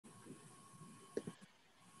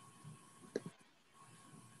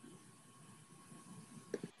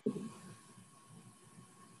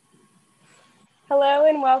Hello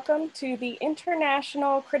and welcome to the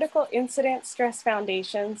International Critical Incident Stress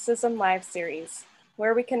Foundation CISM Live series,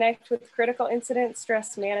 where we connect with critical incident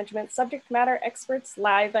stress management subject matter experts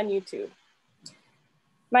live on YouTube.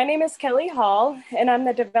 My name is Kelly Hall, and I'm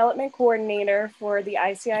the development coordinator for the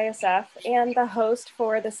ICISF and the host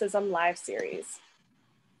for the CISM Live series.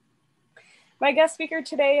 My guest speaker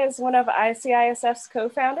today is one of ICISF's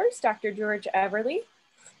co-founders, Dr. George Everly,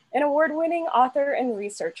 an award-winning author and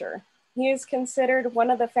researcher. He is considered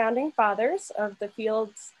one of the founding fathers of the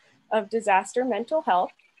fields of disaster mental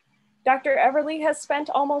health. Dr. Everly has spent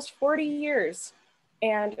almost 40 years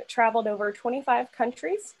and traveled over 25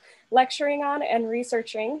 countries, lecturing on and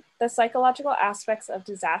researching the psychological aspects of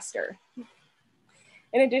disaster.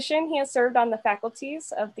 In addition, he has served on the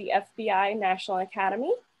faculties of the FBI National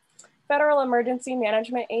Academy, Federal Emergency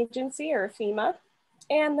Management Agency, or FEMA,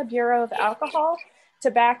 and the Bureau of Alcohol,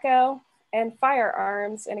 Tobacco, and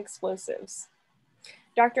Firearms and Explosives.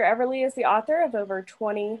 Dr. Everly is the author of over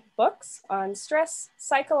 20 books on stress,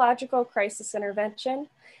 psychological crisis intervention,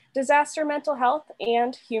 disaster mental health,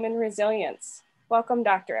 and human resilience. Welcome,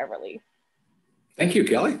 Dr. Everly. Thank you,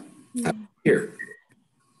 Kelly. I'm here.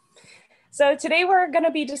 So today we're going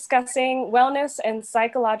to be discussing wellness and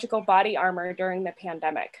psychological body armor during the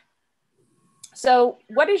pandemic. So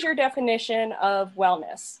what is your definition of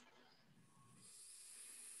wellness?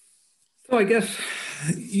 So I guess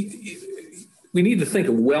we need to think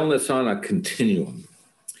of wellness on a continuum.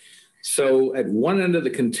 So at one end of the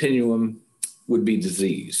continuum would be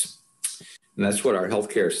disease. And that's what our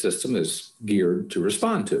healthcare system is geared to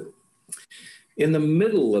respond to. In the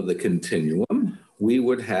middle of the continuum, we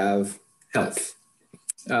would have health,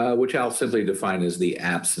 which I'll simply define as the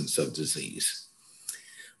absence of disease.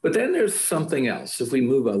 But then there's something else. If we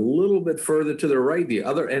move a little bit further to the right, the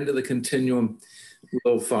other end of the continuum,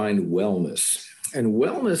 we'll find wellness. And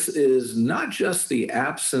wellness is not just the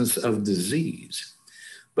absence of disease,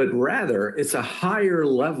 but rather it's a higher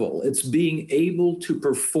level. It's being able to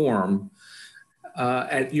perform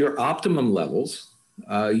at your optimum levels.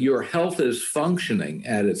 Your health is functioning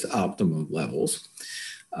at its optimum levels.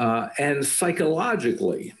 And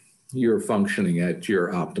psychologically, you're functioning at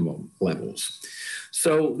your optimum levels.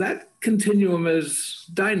 So that continuum is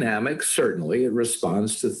dynamic, certainly. It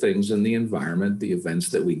responds to things in the environment, the events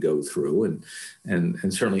that we go through,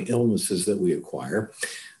 and certainly illnesses that we acquire.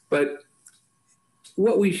 But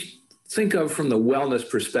what we think of from the wellness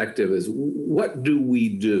perspective is, what do we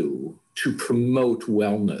do to promote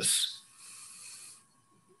wellness?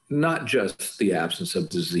 Not just the absence of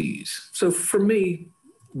disease. So for me,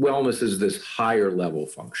 wellness is this higher level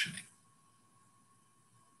functioning.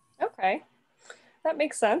 Okay. That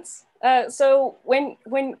makes sense. So when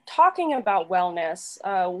talking about wellness,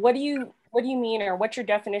 what do you mean, or what's your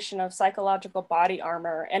definition of psychological body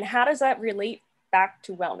armor, and how does that relate back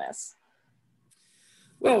to wellness?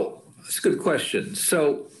 Well, that's a good question.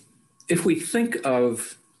 So if we think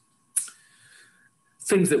of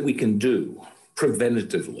things that we can do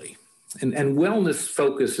preventatively, and wellness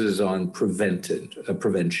focuses on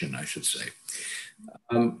prevention, I should say.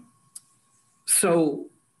 So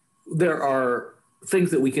there are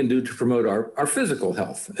things that we can do to promote our physical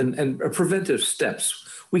health and preventive steps.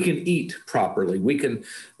 We can eat properly. We can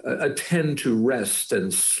attend to rest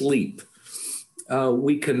and sleep.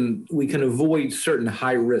 We can avoid certain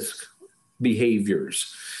high-risk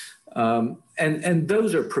behaviors. And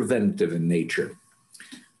those are preventative in nature.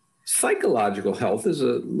 Psychological health is a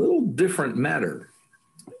little different matter.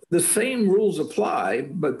 The same rules apply,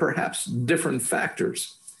 but perhaps different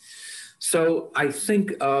factors. So I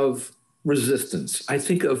think of resistance. I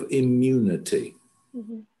think of immunity.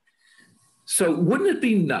 Mm-hmm. So wouldn't it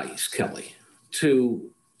be nice, Kelly,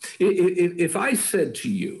 if I said to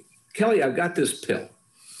you, Kelly, I've got this pill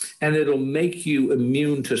and it'll make you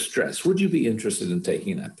immune to stress, would you be interested in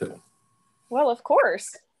taking that pill? Well, of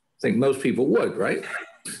course. I think most people would, right?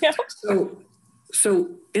 Yeah.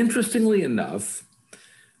 So interestingly enough,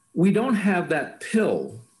 we don't have that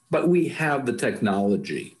pill, but we have the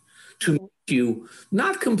technology to make you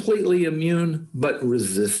not completely immune, but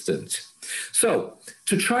resistant. So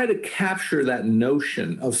to try to capture that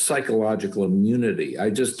notion of psychological immunity,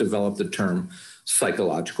 I just developed the term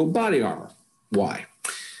psychological body armor. Why?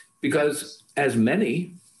 Because as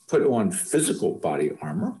many put on physical body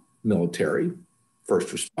armor, military, first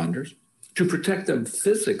responders, to protect them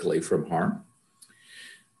physically from harm,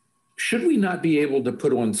 should we not be able to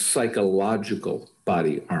put on psychological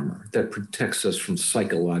body armor that protects us from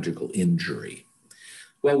psychological injury?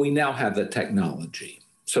 Well, we now have the technology.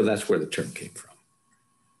 So that's where the term came from.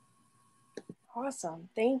 Awesome.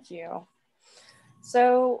 Thank you.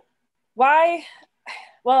 So why,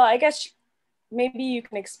 well, I guess maybe you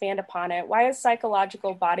can expand upon it. Why is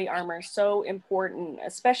psychological body armor so important,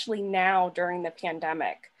 especially now during the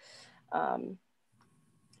pandemic? Can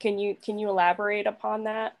you elaborate upon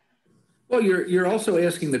that? Well, you're also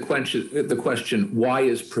asking the question, why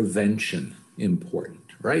is prevention important,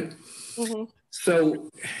 right? Mm-hmm. So,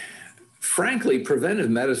 frankly, preventive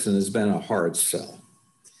medicine has been a hard sell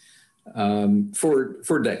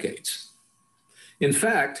for decades. In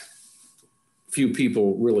fact, few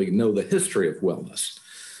people really know the history of wellness.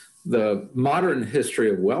 The modern history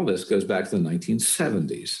of wellness goes back to the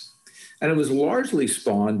 1970s, and it was largely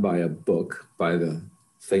spawned by a book by the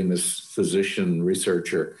famous physician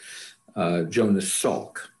researcher Jonas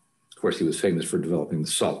Salk. Of course, he was famous for developing the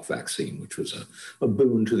Salk vaccine, which was a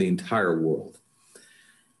boon to the entire world.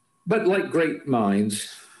 But like great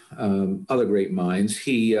minds, other great minds,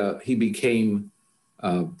 he became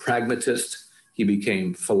a pragmatist. He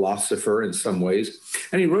became philosopher in some ways.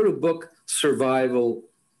 And he wrote a book, Survival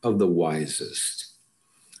of the Wisest.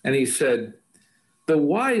 And he said, the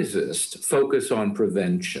wisest focus on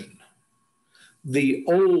prevention. The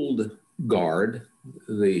old guard,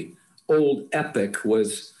 the old epic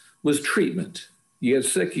was treatment. You get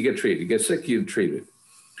sick, you get treated. You get sick, you get treated.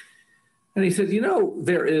 And he said,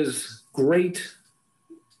 there is great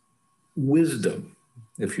wisdom,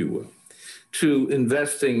 if you will, to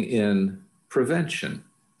investing in prevention.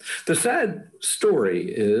 The sad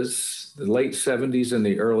story is the late 70s and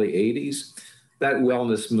the early 80s, that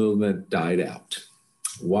wellness movement died out.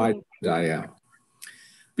 Why did it die out?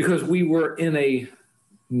 Because we were in a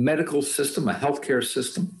medical system, a healthcare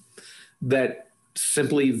system, that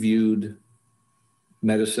simply viewed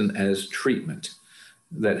medicine as treatment,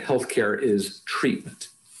 that healthcare is treatment.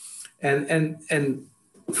 And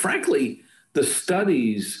frankly, the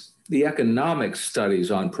studies, the economic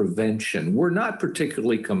studies on prevention were not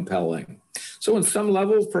particularly compelling. So in some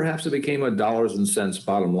levels, perhaps it became a dollars and cents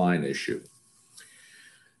bottom line issue.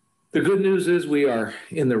 The good news is we are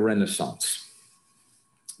in the Renaissance.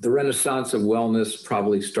 The Renaissance of wellness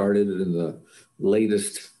probably started in the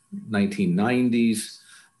latest 1990s,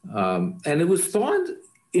 and it was spawned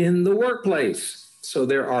in the workplace. So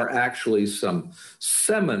there are actually some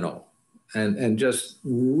seminal and just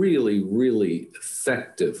really, really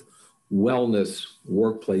effective wellness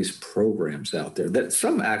workplace programs out there that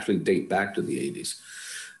some actually date back to the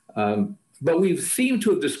 80s. But we've seemed to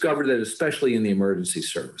have discovered that, especially in the emergency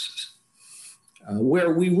services,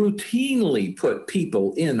 where we routinely put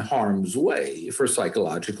people in harm's way for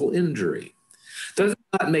psychological injury. Does it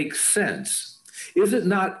not make sense? Is it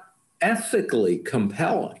not ethically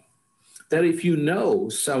compelling that if you know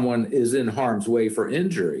someone is in harm's way for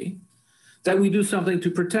injury, that we do something to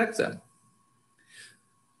protect them?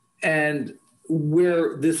 And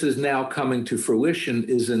where this is now coming to fruition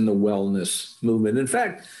is in the wellness movement. In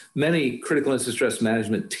fact, many critical incident stress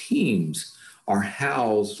management teams are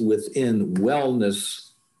housed within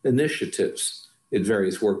wellness initiatives in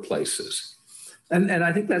various workplaces. And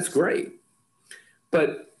I think that's great.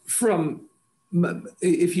 But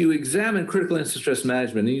if you examine critical incident stress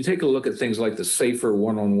management and you take a look at things like the SAFER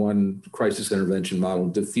one-on-one crisis intervention model,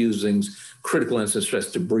 diffusings, critical incident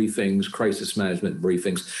stress debriefings, crisis management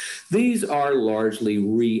briefings, these are largely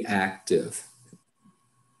reactive.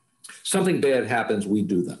 Something bad happens, we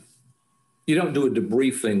do them. You don't do a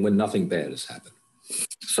debriefing when nothing bad has happened.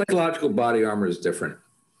 Psychological body armor is different.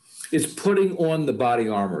 It's putting on the body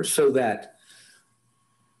armor so that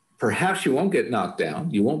perhaps you won't get knocked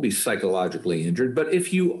down, you won't be psychologically injured, but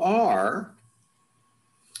if you are,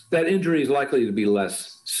 that injury is likely to be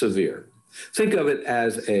less severe. Think of it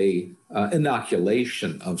as a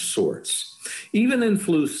inoculation of sorts. Even in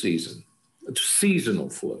flu season, seasonal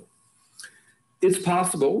flu, it's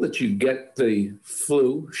possible that you get the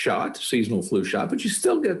flu shot, seasonal flu shot, but you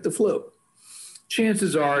still get the flu.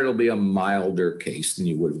 Chances are it'll be a milder case than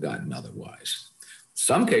you would have gotten otherwise.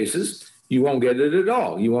 Some cases, you won't get it at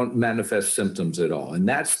all. You won't manifest symptoms at all. And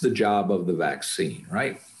that's the job of the vaccine,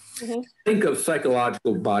 right? Mm-hmm. Think of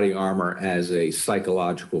psychological body armor as a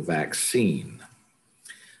psychological vaccine.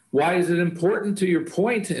 Why is it important? To your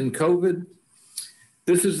point, in COVID,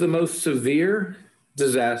 this is the most severe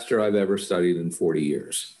disaster I've ever studied in 40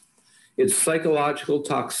 years. Its psychological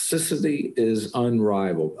toxicity is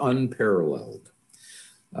unrivaled, unparalleled.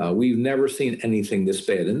 We've never seen anything this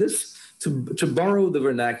bad. And this, to borrow the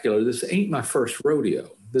vernacular, this ain't my first rodeo.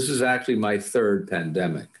 This is actually my third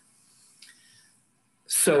pandemic.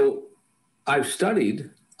 So I've studied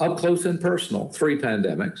up close and personal 3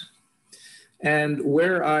 pandemics. And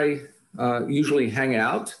where I usually hang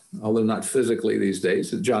out, although not physically these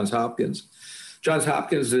days, at Johns Hopkins. Johns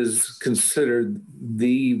Hopkins is considered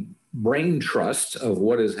the brain trust of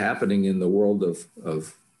what is happening in the world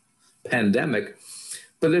of pandemic,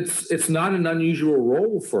 but it's not an unusual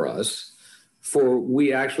role for us, for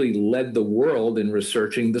we actually led the world in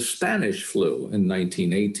researching the Spanish flu in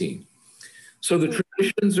 1918. So the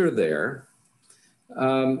traditions are there.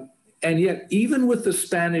 And yet, even with the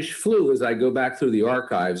Spanish flu, as I go back through the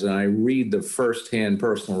archives and I read the firsthand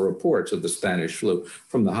personal reports of the Spanish flu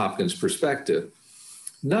from the Hopkins perspective,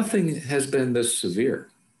 nothing has been this severe.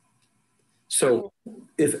 So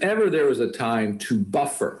if ever there was a time to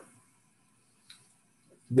buffer,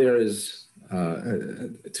 there is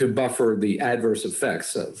to buffer the adverse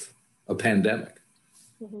effects of a pandemic.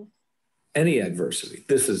 Mm-hmm. Any adversity,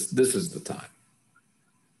 this is the time.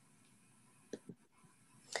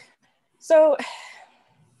 So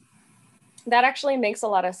that actually makes a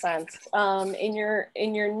lot of sense. In your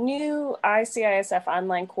new ICISF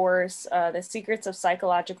online course, The Secrets of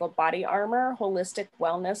Psychological Body Armor, Holistic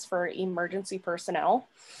Wellness for Emergency Personnel,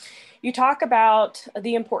 you talk about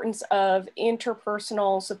the importance of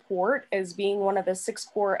interpersonal support as being one of the 6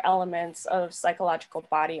 core elements of psychological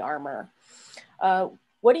body armor.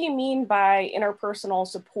 What do you mean by interpersonal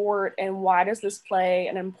support, and why does this play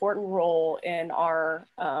an important role in our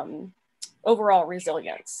overall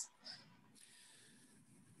resilience?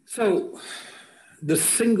 So the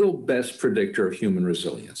single best predictor of human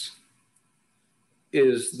resilience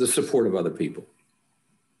is the support of other people.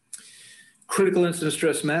 Critical incident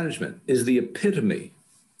stress management is the epitome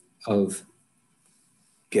of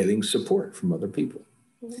getting support from other people.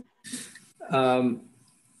 Mm-hmm.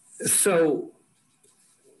 So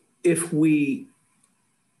if we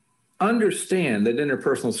understand that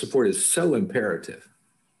interpersonal support is so imperative,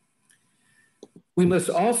 we must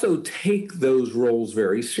also take those roles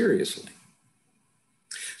very seriously.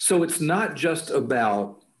 So it's not just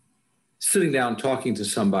about sitting down, talking to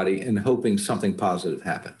somebody and hoping something positive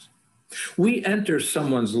happens. We enter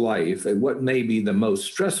someone's life at what may be the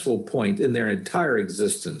most stressful point in their entire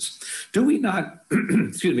existence. Do we not,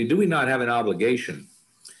 do we not have an obligation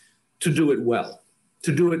to do it well,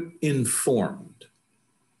 to do it informed?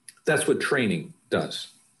 That's what training does.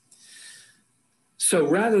 So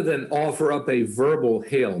rather than offer up a verbal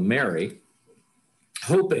Hail Mary,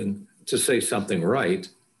 hoping to say something right,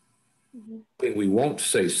 mm-hmm. we won't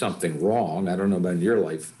say something wrong. I don't know about in your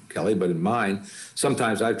life, Kelly, but in mine,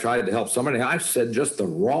 sometimes I've tried to help somebody. I've said just the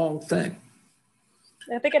wrong thing.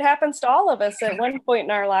 I think it happens to all of us at one point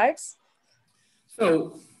in our lives.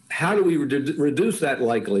 So how do we reduce that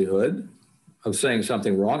likelihood of saying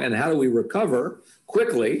something wrong? And how do we recover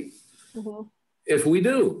quickly mm-hmm. if we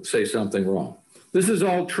do say something wrong? This is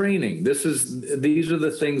all training. These are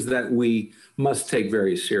the things that we must take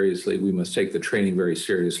very seriously. We must take the training very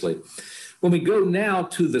seriously. When we go now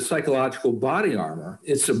to the psychological body armor,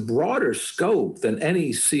 it's a broader scope than any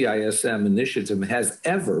CISM initiative has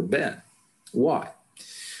ever been. Why?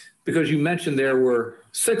 Because you mentioned there were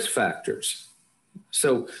 6 factors.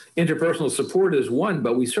 So interpersonal support is one,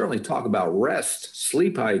 but we certainly talk about rest,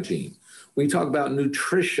 sleep hygiene. We talk about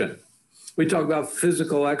nutrition. We talk about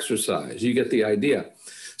physical exercise. You get the idea.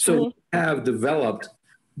 So mm-hmm. we have developed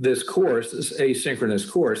this course, this asynchronous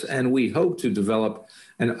course, and we hope to develop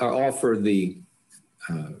and offer the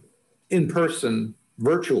in-person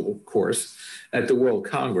virtual course at the World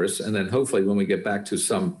Congress. And then hopefully when we get back to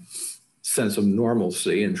some sense of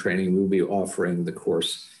normalcy and training, we'll be offering the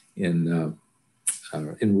course in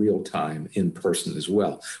real time, in person as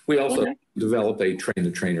well. We also mm-hmm. develop a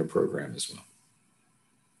train-the-trainer program as well.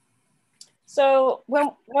 So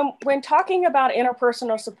when talking about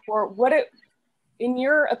interpersonal support, in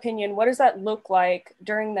your opinion, what does that look like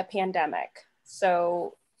during the pandemic?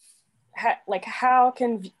 So how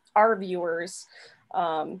can our viewers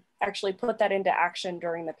actually put that into action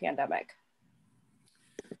during the pandemic?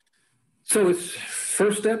 So it's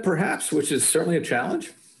first step, perhaps, which is certainly a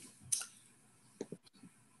challenge.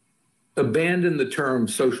 Abandon the term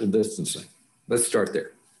social distancing. Let's start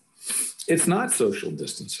there. It's not social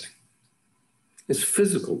distancing. It's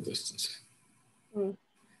physical distancing. Mm.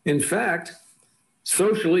 In fact,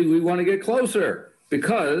 socially, we want to get closer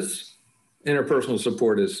because interpersonal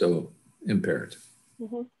support is so imperative.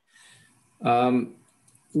 Mm-hmm.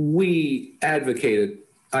 We advocated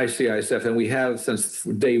ICISF, and we have since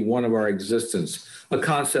day one of our existence, a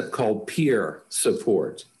concept called peer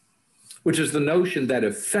support, which is the notion that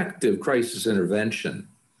effective crisis intervention,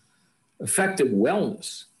 effective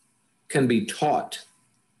wellness can be taught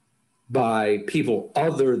by people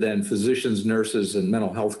other than physicians, nurses, and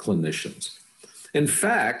mental health clinicians. In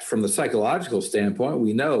fact, from the psychological standpoint,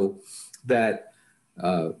 we know that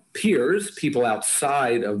Peers, people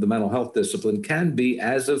outside of the mental health discipline, can be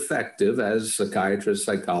as effective as psychiatrists,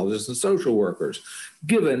 psychologists, and social workers,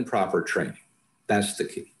 given proper training. That's the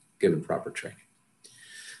key, given proper training.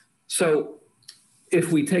 So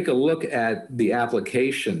if we take a look at the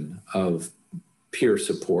application of peer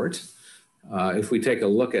support, if we take a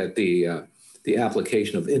look at the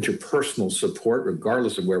application of interpersonal support,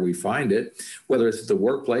 regardless of where we find it, whether it's at the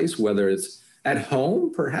workplace, whether it's at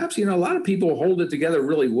home, perhaps, a lot of people hold it together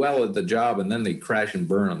really well at the job and then they crash and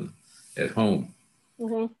burn at home.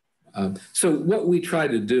 Mm-hmm. So what we try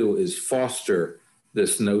to do is foster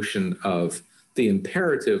this notion of the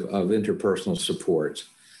imperative of interpersonal support.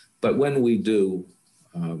 But when we do,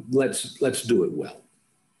 let's do it well.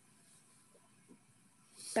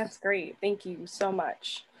 That's great. Thank you so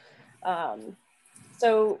much.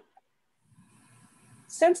 So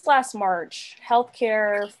since last March,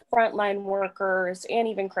 healthcare, frontline workers, and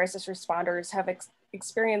even crisis responders have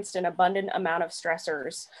experienced an abundant amount of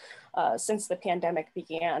stressors since the pandemic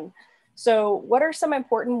began. So what are some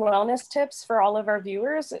important wellness tips for all of our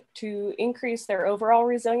viewers to increase their overall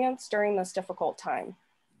resilience during this difficult time?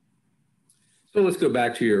 So let's go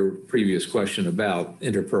back to your previous question about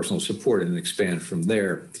interpersonal support and expand from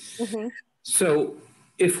there. Mm-hmm. So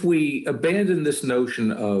if we abandon this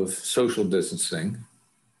notion of social distancing,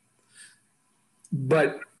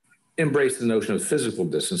 but embrace the notion of physical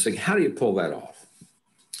distancing, how do you pull that off?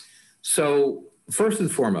 So first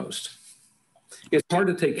and foremost, it's hard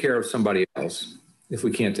to take care of somebody else if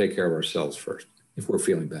we can't take care of ourselves first, if we're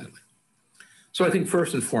feeling badly. So I think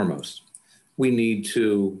first and foremost, we need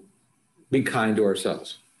to be kind to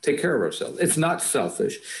ourselves, take care of ourselves. It's not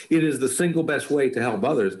selfish. It is the single best way to help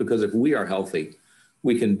others, because if we are healthy,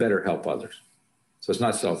 we can better help others. So it's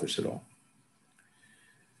not selfish at all.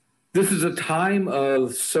 This is a time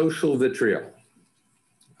of social vitriol.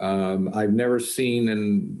 I've never seen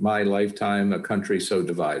in my lifetime a country so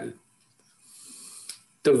divided.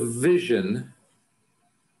 Division,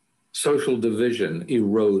 social division,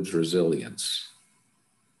 erodes resilience.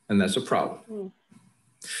 And that's a problem.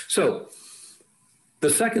 So the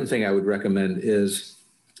second thing I would recommend is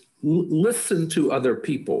listen to other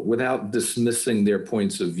people without dismissing their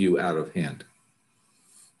points of view out of hand,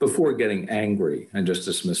 before getting angry and just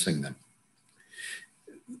dismissing them.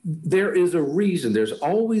 There is a reason, there's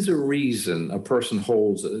always a reason a person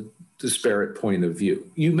holds a disparate point of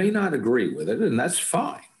view. You may not agree with it, and that's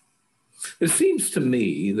fine. It seems to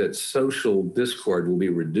me that social discord will be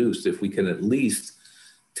reduced if we can at least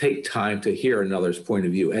take time to hear another's point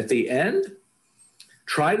of view. At the end,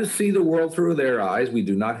 try to see the world through their eyes. We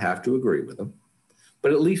do not have to agree with them,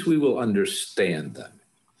 but at least we will understand them.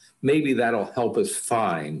 Maybe that'll help us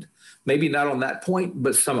find, maybe not on that point,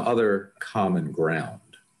 but some other common ground.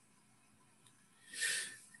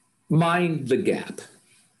 Mind the gap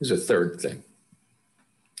is a third thing.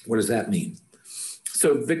 What does that mean?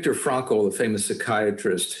 So Viktor Frankl, the famous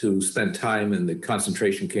psychiatrist who spent time in the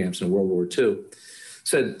concentration camps in World War II,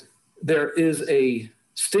 said there is a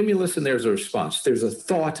stimulus and there's a response. There's a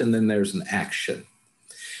thought and then there's an action.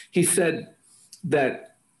 He said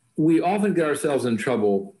that we often get ourselves in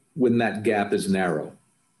trouble when that gap is narrow.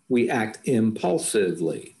 We act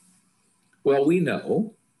impulsively. Well, we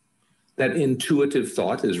know that intuitive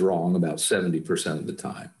thought is wrong about 70% of the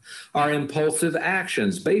time. Our impulsive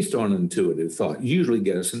actions based on intuitive thought usually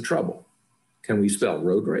get us in trouble. Can we spell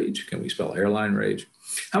road rage? Can we spell airline rage?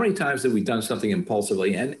 How many times have we done something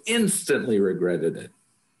impulsively and instantly regretted it?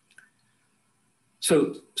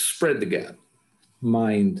 So spread the gap,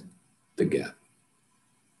 mind the gap.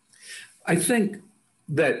 I think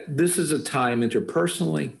that this is a time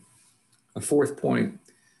interpersonally, a fourth point,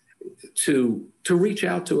 to reach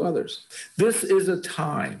out to others. This is a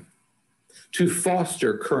time to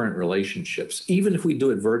foster current relationships, even if we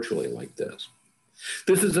do it virtually like this.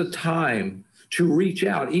 This is a time to reach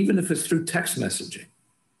out, even if it's through text messaging.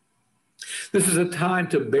 This is a time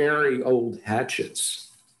to bury old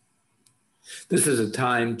hatchets. This is a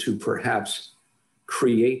time to perhaps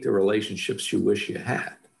create the relationships you wish you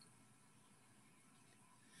had.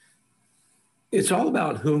 It's all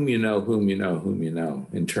about whom you know, whom you know, whom you know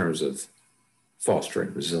in terms of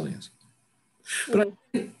fostering resilience. But I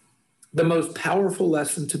think the most powerful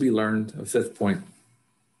lesson to be learned, a fifth point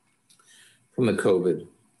from the COVID,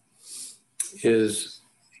 is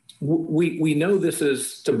we know this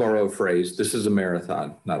is, to borrow a phrase, this is a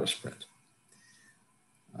marathon, not a sprint.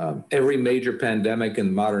 Every major pandemic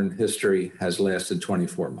in modern history has lasted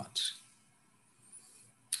 24 months.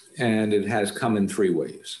 And it has come in 3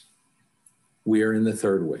 waves. We are in the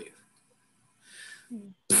 3rd wave.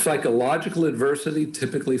 Psychological adversity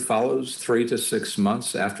typically follows 3 to 6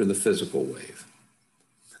 months after the physical wave.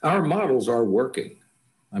 Our models are working.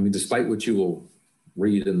 I mean, despite what you will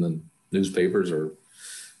read in the newspapers or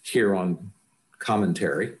hear on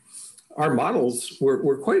commentary, our models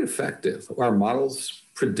were quite effective. Our models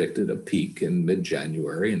predicted a peak in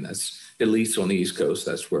mid-January, and that's, at least on the East Coast,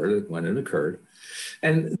 that's when it occurred.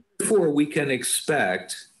 And therefore, we can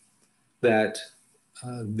expect that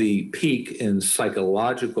the peak in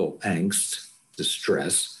psychological angst,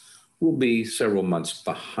 distress, will be several months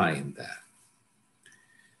behind that.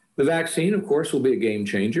 The vaccine, of course, will be a game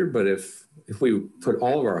changer, but if we put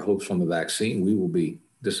all of our hopes on the vaccine, we will be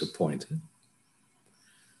disappointed.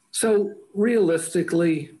 So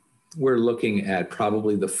realistically, we're looking at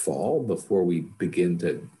probably the fall before we begin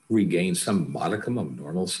to regain some modicum of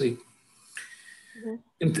normalcy.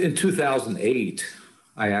 Mm-hmm. In 2008,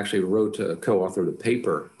 I actually co-authored a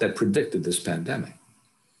paper that predicted this pandemic.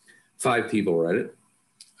 5 people read it.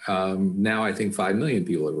 Now I think 5 million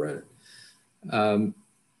people have read it.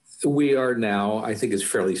 We are now, I think it's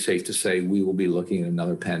fairly safe to say, we will be looking at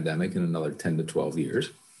another pandemic in another 10 to 12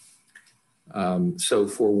 years. So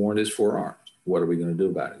forewarned is forearmed. What are we going to do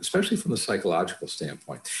about it? Especially from the psychological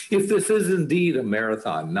standpoint. If this is indeed a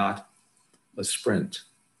marathon, not a sprint,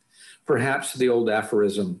 perhaps the old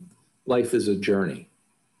aphorism, life is a journey,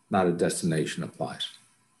 not a destination, applies.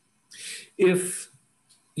 If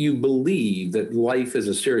you believe that life is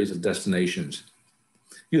a series of destinations,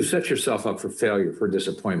 you set yourself up for failure, for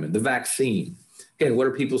disappointment. The vaccine, again, what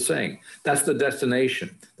are people saying? That's the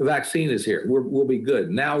destination. The vaccine is here. We'll be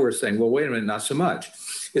good. Now we're saying, well, wait a minute, not so much.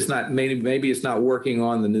 It's not, maybe it's not working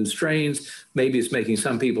on the new strains. Maybe it's making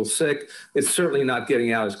some people sick. It's certainly not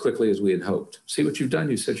getting out as quickly as we had hoped. See what you've done?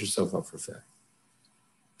 You set yourself up for failure.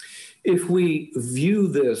 If we view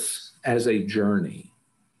this as a journey,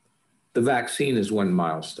 the vaccine is one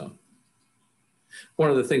milestone. One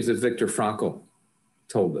of the things that Viktor Frankl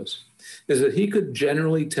told us is that he could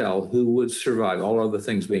generally tell who would survive, all other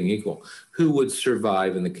things being equal, who would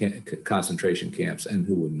survive in the concentration camps and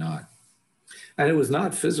who would not. And it was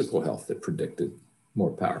not physical health that predicted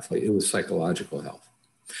more powerfully, it was psychological health.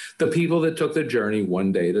 The people that took the journey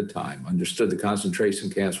one day at a time understood the concentration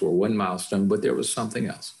camps were one milestone, but there was something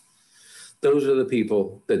else. Those are the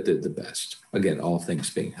people that did the best. Again, all things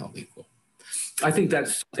being held equal. I think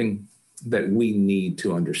that's something that we need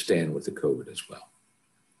to understand with the COVID as well.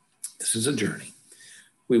 This is a journey.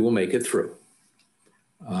 We will make it through,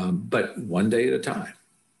 but one day at a time.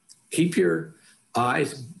 Keep your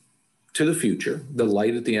eyes to the future. The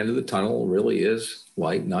light at the end of the tunnel really is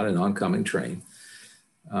light, not an oncoming train.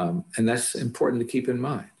 And that's important to keep in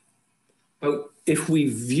mind. But if we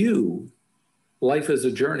view life as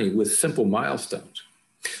a journey with simple milestones,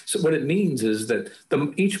 so what it means is that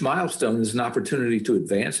each milestone is an opportunity to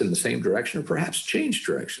advance in the same direction or perhaps change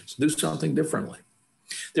directions, do something differently.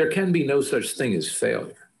 There can be no such thing as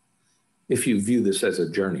failure if you view this as a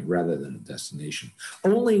journey rather than a destination.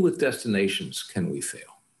 Only with destinations can we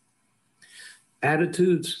fail.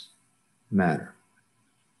 Attitudes matter.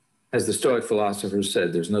 As the Stoic philosophers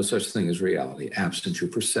said, there's no such thing as reality absent your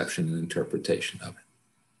perception and interpretation of it.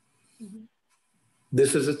 Mm-hmm.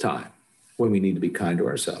 This is a time when we need to be kind to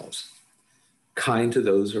ourselves, kind to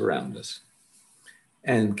those around us,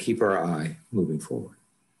 and keep our eye moving forward.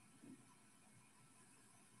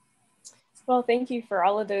 Well, thank you for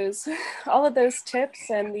all of those tips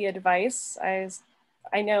and the advice. I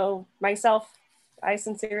know myself, I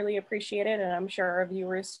sincerely appreciate it, and I'm sure our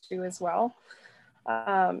viewers do as well.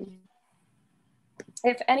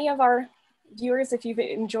 If any of our viewers, if you've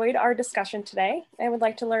enjoyed our discussion today and would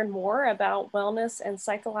like to learn more about wellness and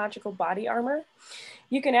psychological body armor,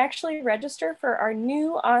 you can actually register for our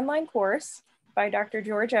new online course by Dr.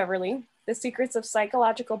 George Everly, The Secrets of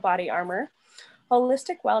Psychological Body Armor,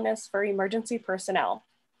 Holistic Wellness for Emergency Personnel.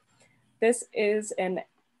 This is an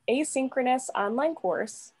asynchronous online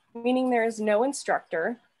course, meaning there is no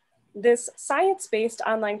instructor. This science-based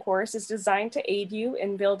online course is designed to aid you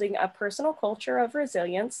in building a personal culture of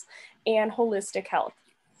resilience and holistic health.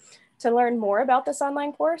 To learn more about this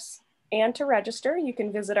online course and to register, you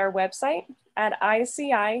can visit our website at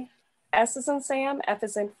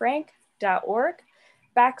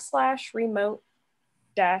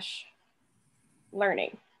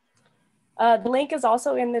ICI-SSNSAM-remote-learning. The link is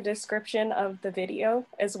also in the description of the video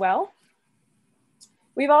as well.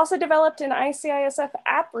 We've also developed an ICISF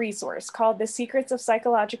app resource called the Secrets of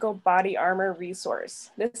Psychological Body Armor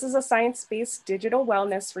resource. This is a science-based digital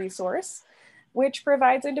wellness resource, which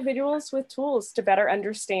provides individuals with tools to better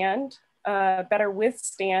understand, better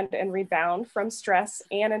withstand and rebound from stress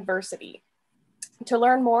and adversity. To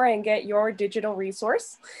learn more and get your digital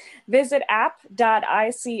resource, visit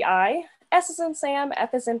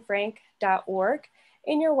app.ici.ssnsam.org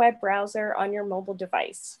in your web browser on your mobile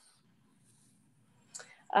device.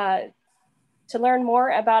 To learn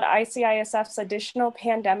more about ICISF's additional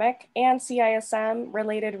pandemic and CISM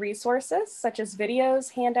related resources, such as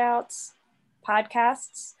videos, handouts,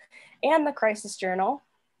 podcasts, and the Crisis Journal,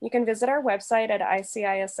 you can visit our website at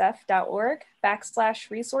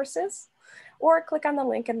icisf.org/resources or click on the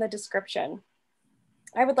link in the description.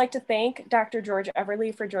 I would like to thank Dr. George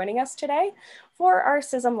Everly for joining us today for our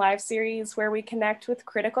CISM Live series, where we connect with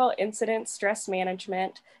critical incident stress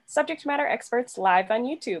management subject matter experts live on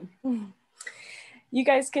YouTube. You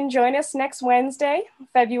guys can join us next Wednesday,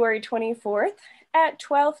 February 24th at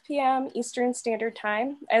 12 p.m. Eastern Standard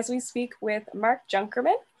Time as we speak with Mark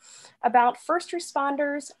Junkerman about first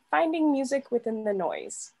responders finding music within the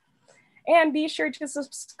noise. And be sure to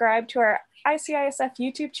subscribe to our ICISF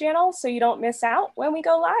YouTube channel so you don't miss out when we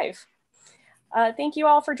go live. Thank you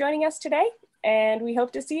all for joining us today, and we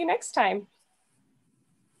hope to see you next time.